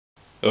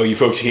Oh, you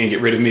folks can't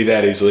get rid of me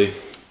that easily.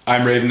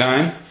 I'm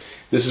Rave9,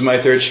 this is my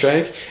third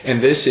strike,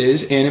 and this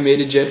is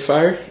animated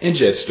Jetfire and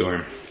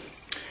Jetstorm.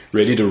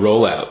 Ready to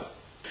roll out.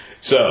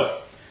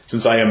 So,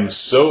 since I am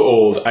so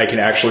old, I can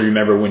actually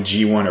remember when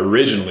G1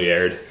 originally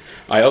aired.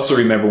 I also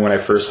remember when I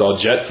first saw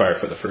Jetfire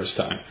for the first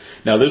time.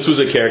 Now, this was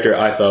a character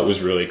I thought was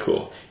really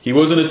cool. He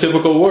wasn't a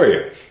typical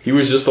warrior. He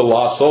was just a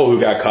lost soul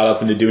who got caught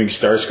up into doing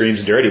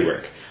Starscream's dirty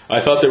work. I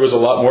thought there was a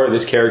lot more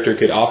this character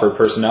could offer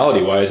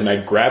personality-wise, and I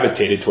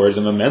gravitated towards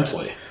him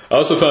immensely. I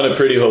also found it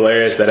pretty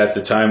hilarious that at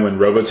the time when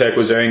Robotech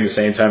was airing the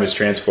same time as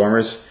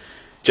Transformers,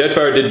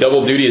 Jetfire did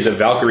double duty as a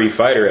Valkyrie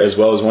fighter as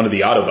well as one of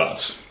the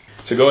Autobots.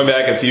 So going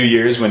back a few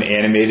years when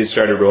Animated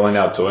started rolling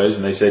out toys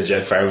and they said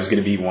Jetfire was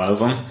going to be one of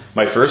them,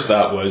 my first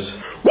thought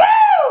was,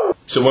 woo!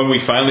 So when we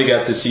finally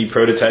got to see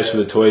prototypes for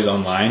the toys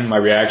online, my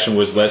reaction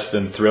was less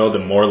than thrilled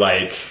and more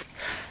like...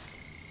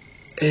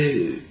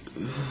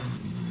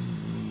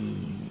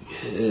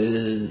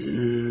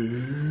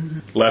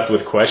 left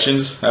with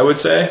questions, I would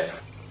say.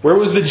 Where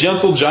was the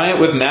gentle giant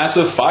with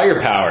massive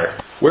firepower?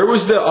 Where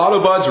was the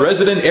Autobots'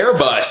 resident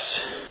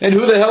Airbus? And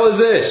who the hell is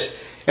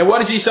this? And why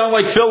does he sound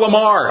like Phil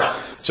Lamar?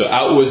 So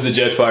out was the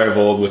Jetfire of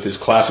old with his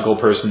classical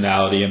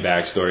personality and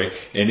backstory,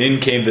 and in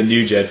came the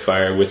new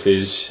Jetfire with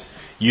his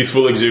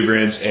youthful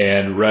exuberance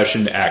and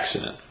Russian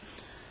accent.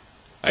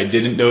 I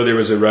didn't know there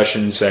was a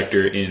Russian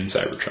sector in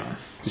Cybertron.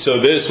 So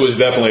this was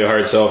definitely a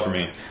hard sell for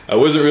me. I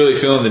wasn't really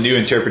feeling the new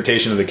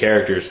interpretation of the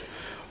characters,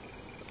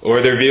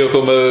 or their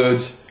vehicle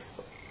modes,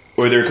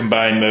 or their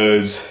combined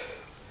modes,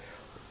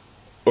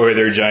 or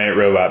their giant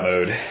robot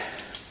mode.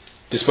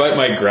 Despite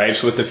my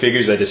gripes with the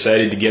figures, I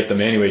decided to get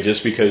them anyway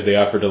just because they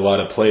offered a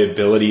lot of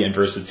playability and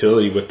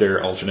versatility with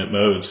their alternate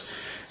modes.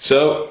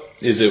 So,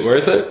 is it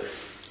worth it?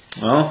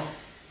 Well,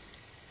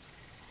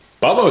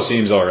 Bobo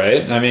seems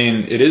alright. I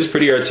mean, it is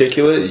pretty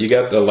articulate. You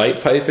got the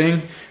light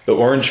piping. The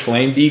orange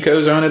flame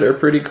decos on it are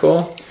pretty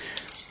cool.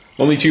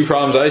 Only two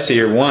problems I see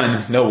are,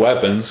 one, no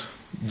weapons.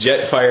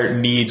 Jetfire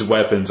needs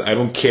weapons. I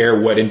don't care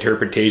what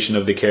interpretation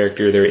of the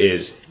character there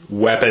is.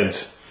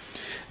 Weapons.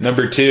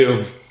 Number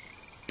two,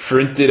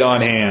 printed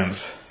on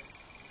hands.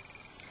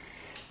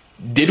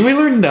 Did we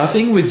learn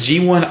nothing with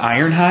G1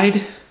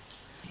 Ironhide?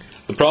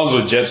 The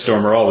problems with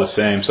Jetstorm are all the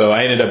same, so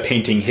I ended up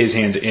painting his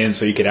hands in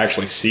so you could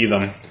actually see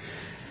them.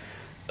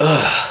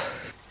 Ugh.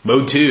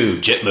 Mode 2,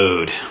 Jet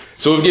Mode.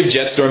 So we'll give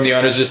Jetstorm the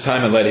honors this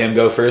time and let him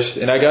go first.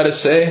 And I gotta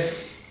say,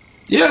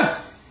 yeah,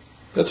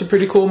 that's a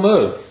pretty cool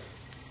mode.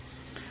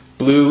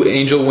 Blue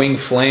angel wing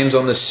flames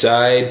on the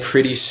side,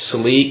 pretty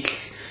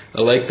sleek.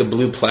 I like the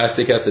blue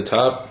plastic at the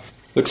top.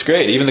 Looks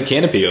great, even the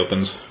canopy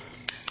opens.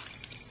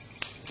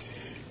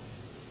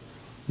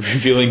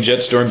 Revealing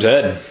Jetstorm's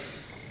head.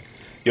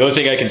 The only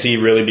thing I can see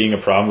really being a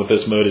problem with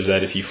this mode is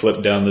that if you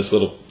flip down this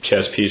little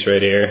chest piece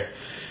right here,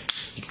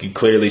 you can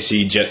clearly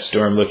see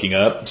Jetstorm looking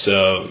up,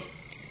 so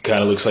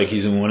kind of looks like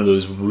he's in one of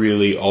those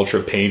really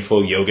ultra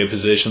painful yoga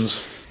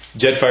positions.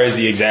 Jetfire is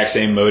the exact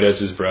same mode as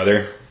his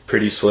brother.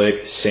 Pretty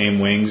slick, same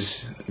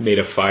wings, made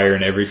of fire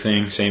and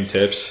everything, same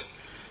tips.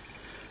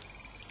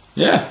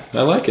 Yeah,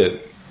 I like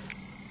it.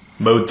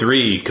 Mode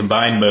 3,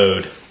 Combined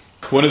Mode.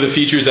 One of the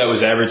features that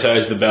was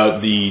advertised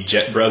about the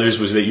Jet Brothers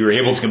was that you were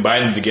able to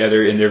combine them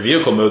together in their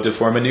vehicle mode to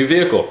form a new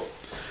vehicle.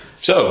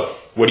 So,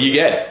 what do you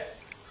get?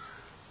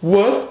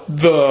 What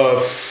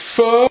the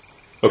fuck?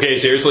 Okay,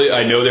 seriously,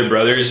 I know they're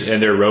brothers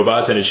and they're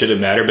robots and it shouldn't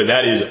matter, but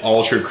that is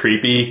ultra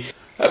creepy.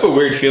 I have a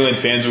weird feeling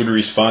fans would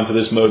respond to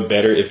this mode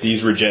better if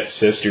these were Jet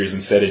Sisters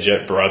instead of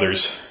Jet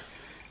Brothers.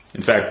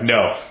 In fact,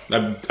 no.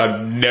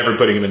 I'm never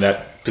putting them in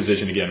that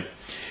position again.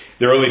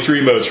 There are only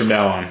 3 modes from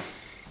now on.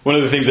 One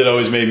of the things that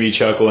always made me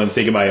chuckle and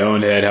think in my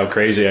own head how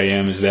crazy I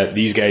am is that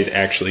these guys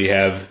actually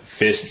have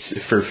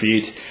fists for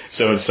feet,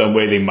 so in some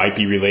way they might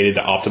be related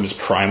to Optimus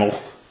Primal.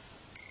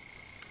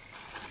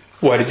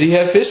 Why does he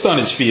have fists on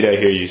his feet, I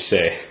hear you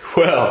say?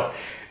 Well,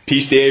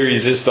 piece de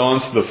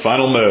resistance to the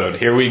final mode.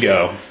 Here we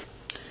go.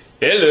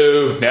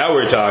 Hello, now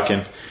we're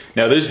talking.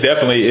 Now this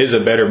definitely is a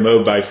better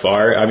mode by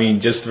far. I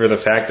mean, just for the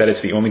fact that it's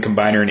the only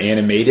combiner in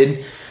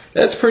animated,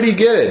 that's pretty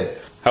good.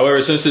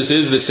 However, since this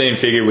is the same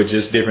figure with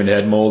just different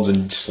head molds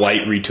and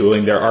slight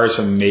retooling, there are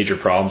some major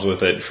problems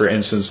with it. For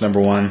instance,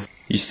 number 1,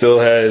 he still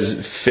has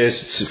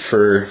fists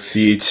for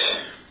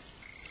feet.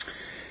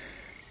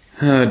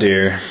 Oh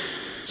dear.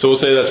 So we'll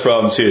say that's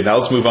problem 2. Now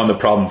let's move on to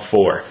problem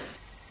 4.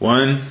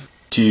 1,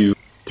 2,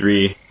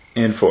 3,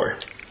 and 4.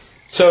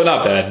 So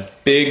not bad.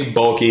 Big,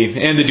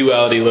 bulky, and the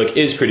duality look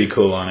is pretty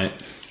cool on it.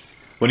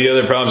 One of the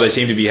other problems I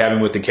seem to be having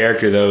with the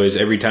character though is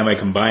every time I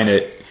combine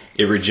it,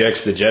 it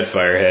rejects the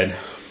Jetfire head.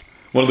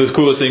 One of the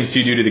coolest things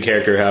to do to the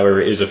character,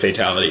 however, is a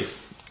fatality.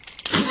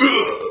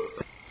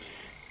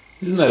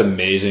 Isn't that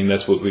amazing?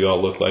 That's what we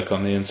all look like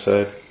on the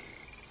inside.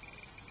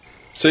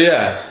 So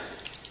yeah,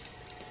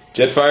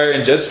 Jetfire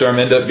and Jetstorm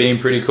end up being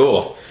pretty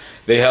cool.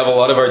 They have a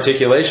lot of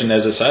articulation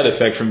as a side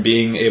effect from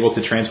being able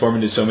to transform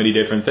into so many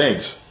different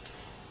things.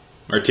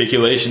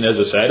 Articulation as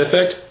a side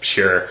effect?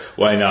 Sure,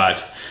 why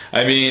not?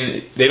 I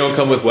mean, they don't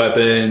come with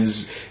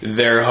weapons.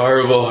 Their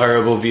horrible,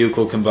 horrible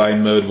vehicle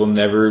combined mode will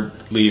never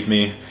leave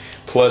me.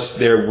 Plus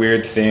their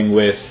weird thing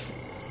with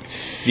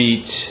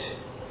feet,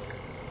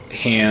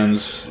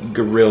 hands,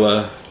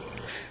 gorilla.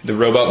 The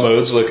robot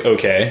modes look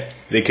okay.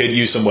 They could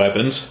use some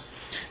weapons.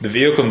 The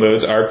vehicle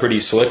modes are pretty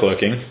slick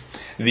looking.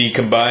 The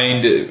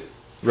combined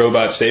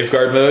robot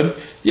safeguard mode,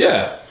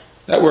 yeah,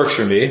 that works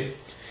for me.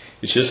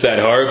 It's just that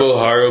horrible,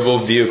 horrible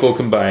vehicle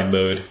combined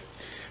mode.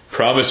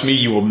 Promise me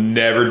you will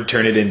never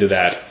turn it into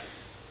that.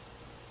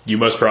 You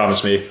must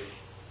promise me.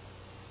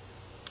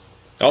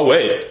 I'll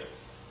wait.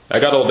 I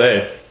got all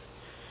day.